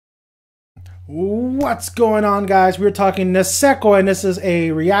What's going on, guys? We're talking Nisekoi, and this is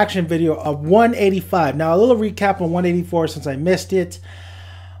a reaction video of 185. Now, a little recap on 184 since I missed it.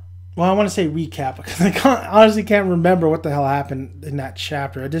 Well, I want to say recap because I honestly can't remember what the hell happened in that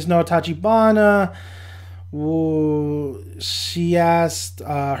chapter. I just know Tachibana, she asked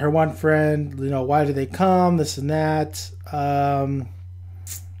her one friend, why did they come, this and that.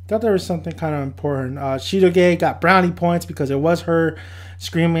 Thought there was something kind of important. Shitoge got brownie points because it was her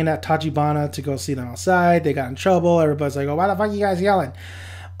screaming at Tachibana to go see them outside. They got in trouble. Everybody's like, oh, why the fuck are you guys yelling?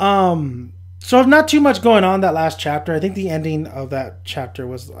 So not too much going on that last chapter. I think the ending of that chapter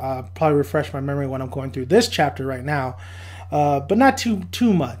was probably refresh my memory when I'm going through this chapter right now. But not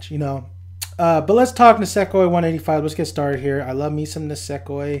too much, But let's talk Nisekoi 185. Let's get started here. I love me some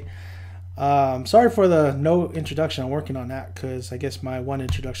Nisekoi. Sorry for the no introduction. I'm working on that because I guess my one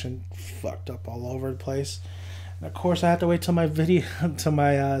introduction fucked up all over the place. And of course, I have to wait till my video, till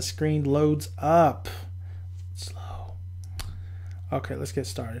my screen loads up. Slow. Okay, let's get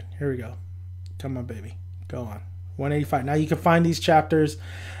started. Here we go. Come on, baby. Go on. 185. Now you can find these chapters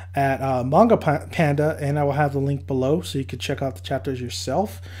at Manga Panda, and I will have the link below so you can check out the chapters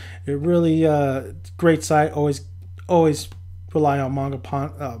yourself. It really great site. Always rely on Manga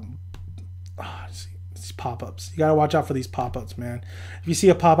Panda. These pop-ups. You gotta watch out for these pop-ups, man. If you see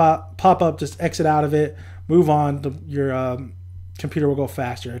a pop-up, just exit out of it. Move on. Your computer will go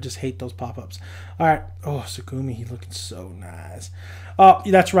faster. I just hate those pop-ups. All right. Oh, Sugumi, he's looking so nice. Oh,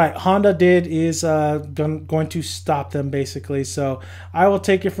 that's right. Honda is going to stop them, basically. So I will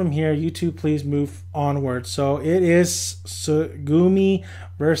take it from here. You two, please move onward. So it is Sugumi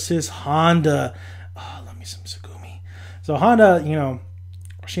versus Honda. Oh, love me some Sugumi. So Honda,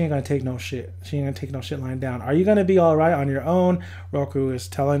 she ain't gonna take no shit. She ain't gonna take no shit lying down. Are you gonna be all right on your own? Roku is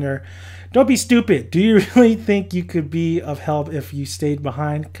telling her, don't be stupid. Do you really think you could be of help if you stayed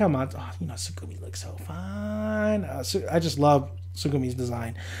behind? Come on. Oh, Sugumi looks so fine. I just love Sugumi's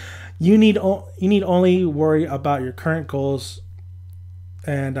design. You need only worry about your current goals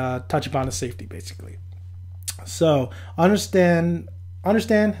and Tachibana's safety, basically. So understand,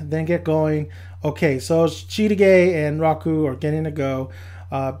 then get going. Okay, so Shitoge and Roku are getting to go.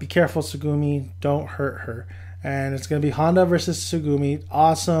 Be careful, Sugumi. Don't hurt her. And it's going to be Honda versus Sugumi.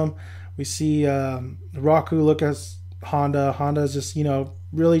 Awesome. We see Roku look at Honda. Honda's just,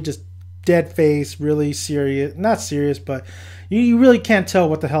 really just dead face, really serious. Not serious, but you really can't tell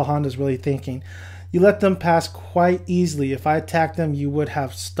what the hell Honda's really thinking. You let them pass quite easily. If I attacked them, you would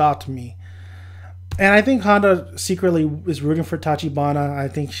have stopped me. And I think Honda secretly is rooting for Tachibana. I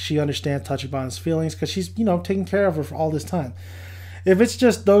think she understands Tachibana's feelings because she's, taking care of her for all this time. If it's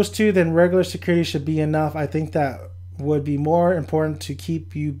just those two, then regular security should be enough. I think that would be more important to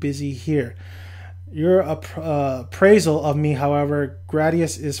keep you busy here. Your appraisal of me, however,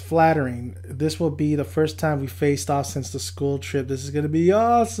 Gradius, is flattering. This will be the first time we faced off since the school trip. This is going to be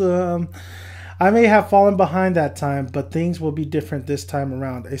awesome. I may have fallen behind that time, but things will be different this time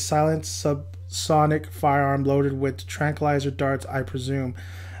around. A silent subsonic firearm loaded with tranquilizer darts, I presume.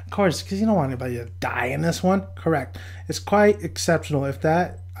 Of course, because you don't want anybody to die in this one. Correct. It's quite exceptional. If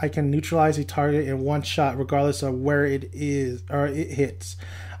that, I can neutralize a target in one shot, regardless of where it is or it hits.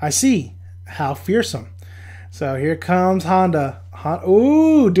 I see. How fearsome. So here comes Honda.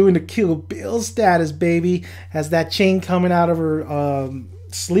 Ooh, doing the Kill Bill status, baby. Has that chain coming out of her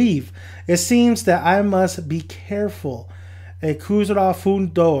sleeve. It seems that I must be careful. A Kuzura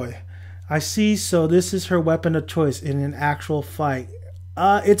Fundoi. I see, so this is her weapon of choice in an actual fight.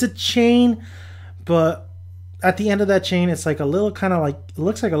 It's a chain, but at the end of that chain, it's like a little kind of like, it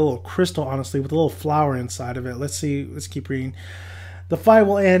looks like a little crystal, honestly, with a little flower inside of it. Let's see. Let's keep reading. The fight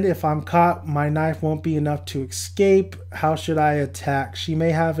will end if I'm caught. My knife won't be enough to escape. How should I attack? She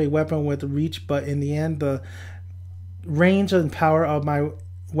may have a weapon with reach, but in the end, the range and power of my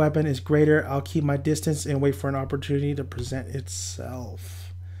weapon is greater. I'll keep my distance and wait for an opportunity to present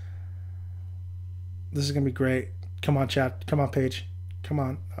itself. This is going to be great. Come on, chat. Come on, page. Come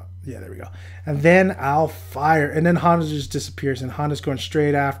on. Oh, yeah, there we go. And then I'll fire. And then Honda just disappears. And Honda's going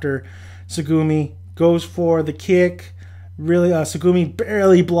straight after Sugumi. Goes for the kick. Really, Sugumi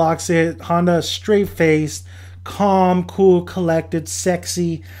barely blocks it. Honda straight-faced, calm, cool, collected,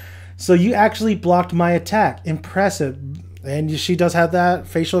 sexy. So you actually blocked my attack. Impressive. And she does have that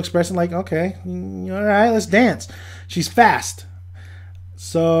facial expression like, okay, all right, let's dance. She's fast.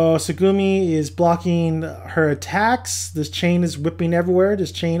 So Sugumi is blocking her attacks. This chain is whipping everywhere.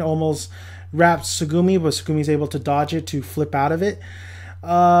 This chain almost wraps Sugumi, but Sugumi's able to dodge it to flip out of it.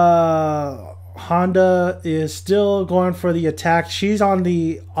 Honda is still going for the attack. She's on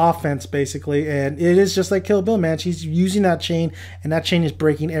the offense, basically, and it is just like Kill Bill, man. She's using that chain, and that chain is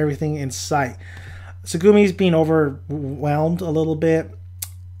breaking everything in sight. Tsugumi's being overwhelmed a little bit.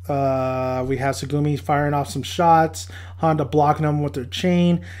 We have Tsugumi firing off some shots. Honda blocking them with her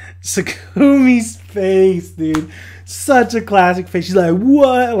chain. Tsugumi's face, dude. Such a classic face. She's like,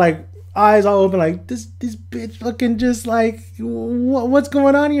 what? Like, eyes all open, like, this bitch looking just like, what's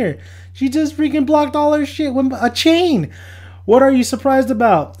going on here? She just freaking blocked all her shit with a chain. What are you surprised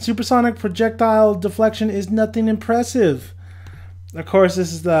about? Supersonic projectile deflection is nothing impressive. Of course,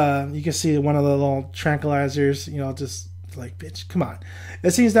 this is you can see one of the little tranquilizers, just like, bitch, come on.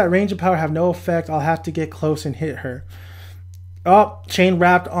 It seems that range of power have no effect. I'll have to get close and hit her. Oh, chain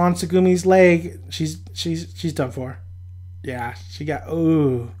wrapped on Tsugumi's leg. She's done for. Yeah, she got,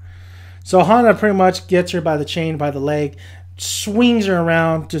 ooh. So Honda pretty much gets her by the chain, by the leg, swings her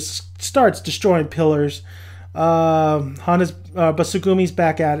around, just starts destroying pillars. But Tsugumi's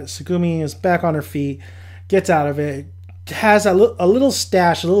back at it. Tsugumi is back on her feet, gets out of it, has a little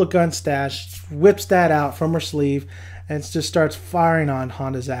stash, a little gun stash, whips that out from her sleeve, and just starts firing on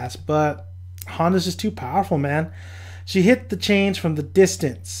Honda's ass. But Honda's just too powerful, man. She hit the chains from the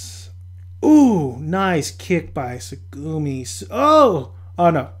distance. Ooh, nice kick by Tsugumi. Oh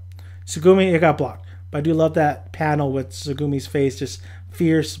no. Tsugumi, it got blocked. But I do love that panel with Tsugumi's face, just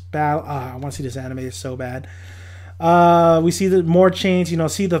fierce battle. I want to see this animated so bad. We see the more chains,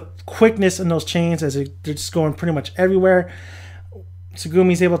 see the quickness in those chains as they're just going pretty much everywhere.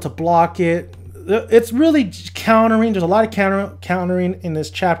 Tsugumi's able to block it. It's really countering. There's a lot of countering in this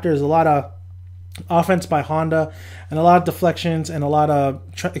chapter. There's a lot of offense by Honda and a lot of deflections and a lot of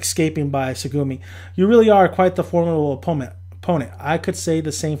escaping by Tsugumi. You really are quite the formidable opponent. I could say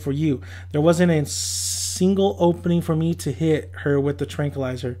the same for you. There wasn't a single opening for me to hit her with the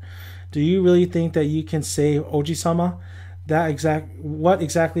tranquilizer. Do you really think that you can save Oji-sama? What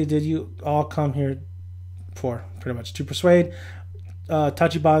exactly did you all come here for? Pretty much to persuade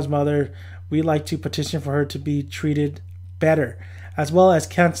Tachibana's mother. We'd like to petition for her to be treated better, as well as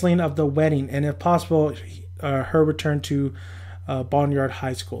canceling of the wedding, and if possible, her return to Boneyard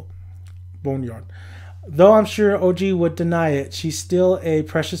High School. Boneyard. Though I'm sure Oji would deny it, she's still a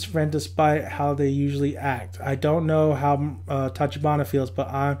precious friend despite how they usually act. I don't know how Tachibana feels, but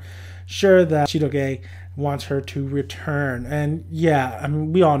I'm sure that Shidoge wants her to return. And yeah, I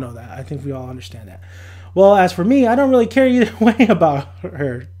mean, we all know that. I think we all understand that. Well, as for me, I don't really care either way about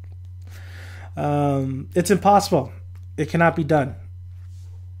her. It's impossible. It cannot be done.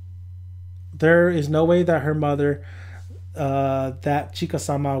 There is no way that her mother, that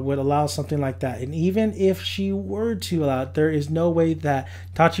Chika-sama, would allow something like that. And even if she were to allow it, there is no way that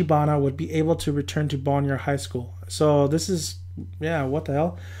Tachibana would be able to return to Boneyard High School. So this is, yeah, what the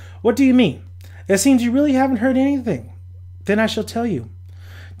hell? What do you mean? It seems you really haven't heard anything. Then I shall tell you.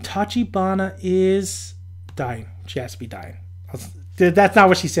 Tachibana is dying. She has to be dying. That's not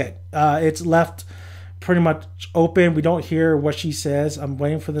what she said. It's left pretty much open. We don't hear what she says. I'm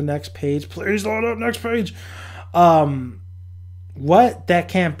waiting for the next page. Please load up next page. What? That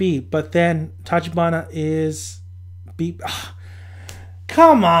can't be. But then Tachibana is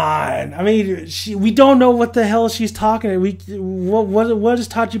come on. I mean, we don't know what the hell she's talking. What is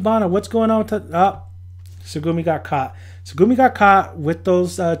Tachibana? What's going on with Tsugumi got caught. Tsugumi got caught with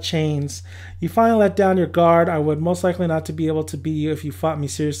those chains. You finally let down your guard. I would most likely not to be able to beat you if you fought me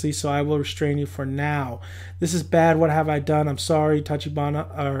seriously, so I will restrain you for now. This is bad. What have I done? I'm sorry, Tachibana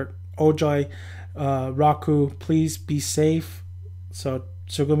or Ojoi, Raku. Please be safe. So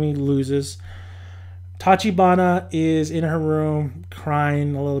Tsugumi loses. Tachibana is in her room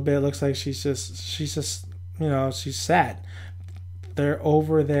crying a little bit. It looks like she's just she's sad. They're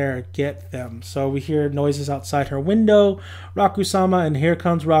over there. Get them. So we hear noises outside her window. Raku-sama, and here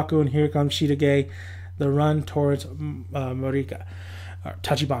comes Raku, and here comes Shidoge. The run towards Morika.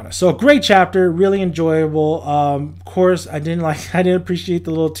 Tachibana. So great chapter, really enjoyable. Of course, I didn't appreciate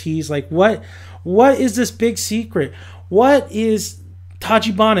the little tease. Like, what is this big secret? What is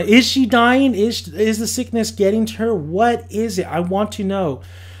Tachibana? Is she dying? Is the sickness getting to her? What is it? I want to know.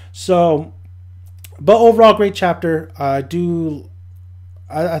 So, but overall, great chapter. I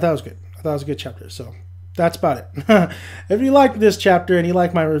thought it was good. I thought it was a good chapter. So that's about it. If you like this chapter and you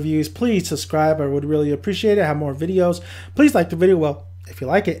like my reviews, please subscribe. I would really appreciate it. I have more videos. Please like the video, well, if you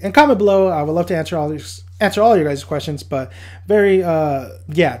like it, and comment below. I would love to answer all your guys' questions. But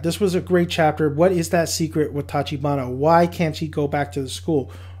this was a great chapter. What is that secret with Tachibana? Why can't she go back to the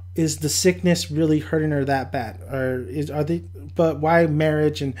school? Is the sickness really hurting her that bad, but why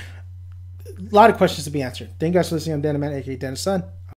marriage? And a lot of questions to be answered. Thank you guys for listening. I'm Dennis, aka Dennis Sun.